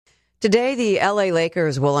Today, the LA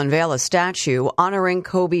Lakers will unveil a statue honoring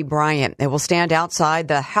Kobe Bryant. It will stand outside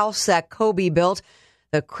the house that Kobe built,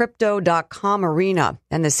 the Crypto.com Arena.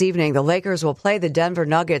 And this evening, the Lakers will play the Denver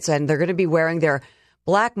Nuggets, and they're going to be wearing their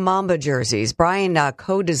Black Mamba jerseys. Bryant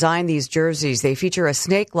co-designed these jerseys. They feature a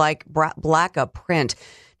snake-like black print.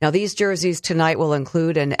 Now, these jerseys tonight will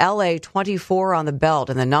include an LA 24 on the belt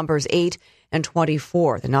and the numbers 8 and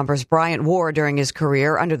 24, the numbers Bryant wore during his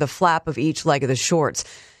career under the flap of each leg of the shorts.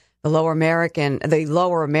 The Lower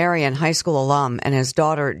Merion High School alum and his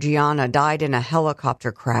daughter Gianna died in a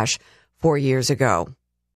helicopter crash 4 years ago.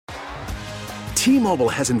 T-Mobile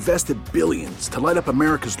has invested billions to light up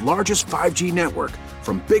America's largest 5G network,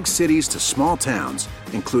 from big cities to small towns,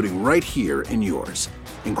 including right here in yours.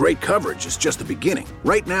 And great coverage is just the beginning.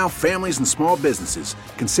 Right now, families and small businesses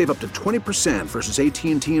can save up to 20% versus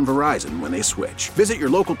AT&T and Verizon when they switch. Visit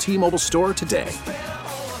your local T-Mobile store today.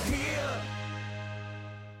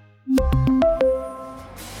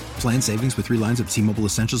 Plan savings with 3 lines of T-Mobile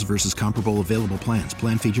Essentials versus comparable available plans.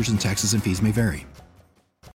 Plan features and taxes and fees may vary.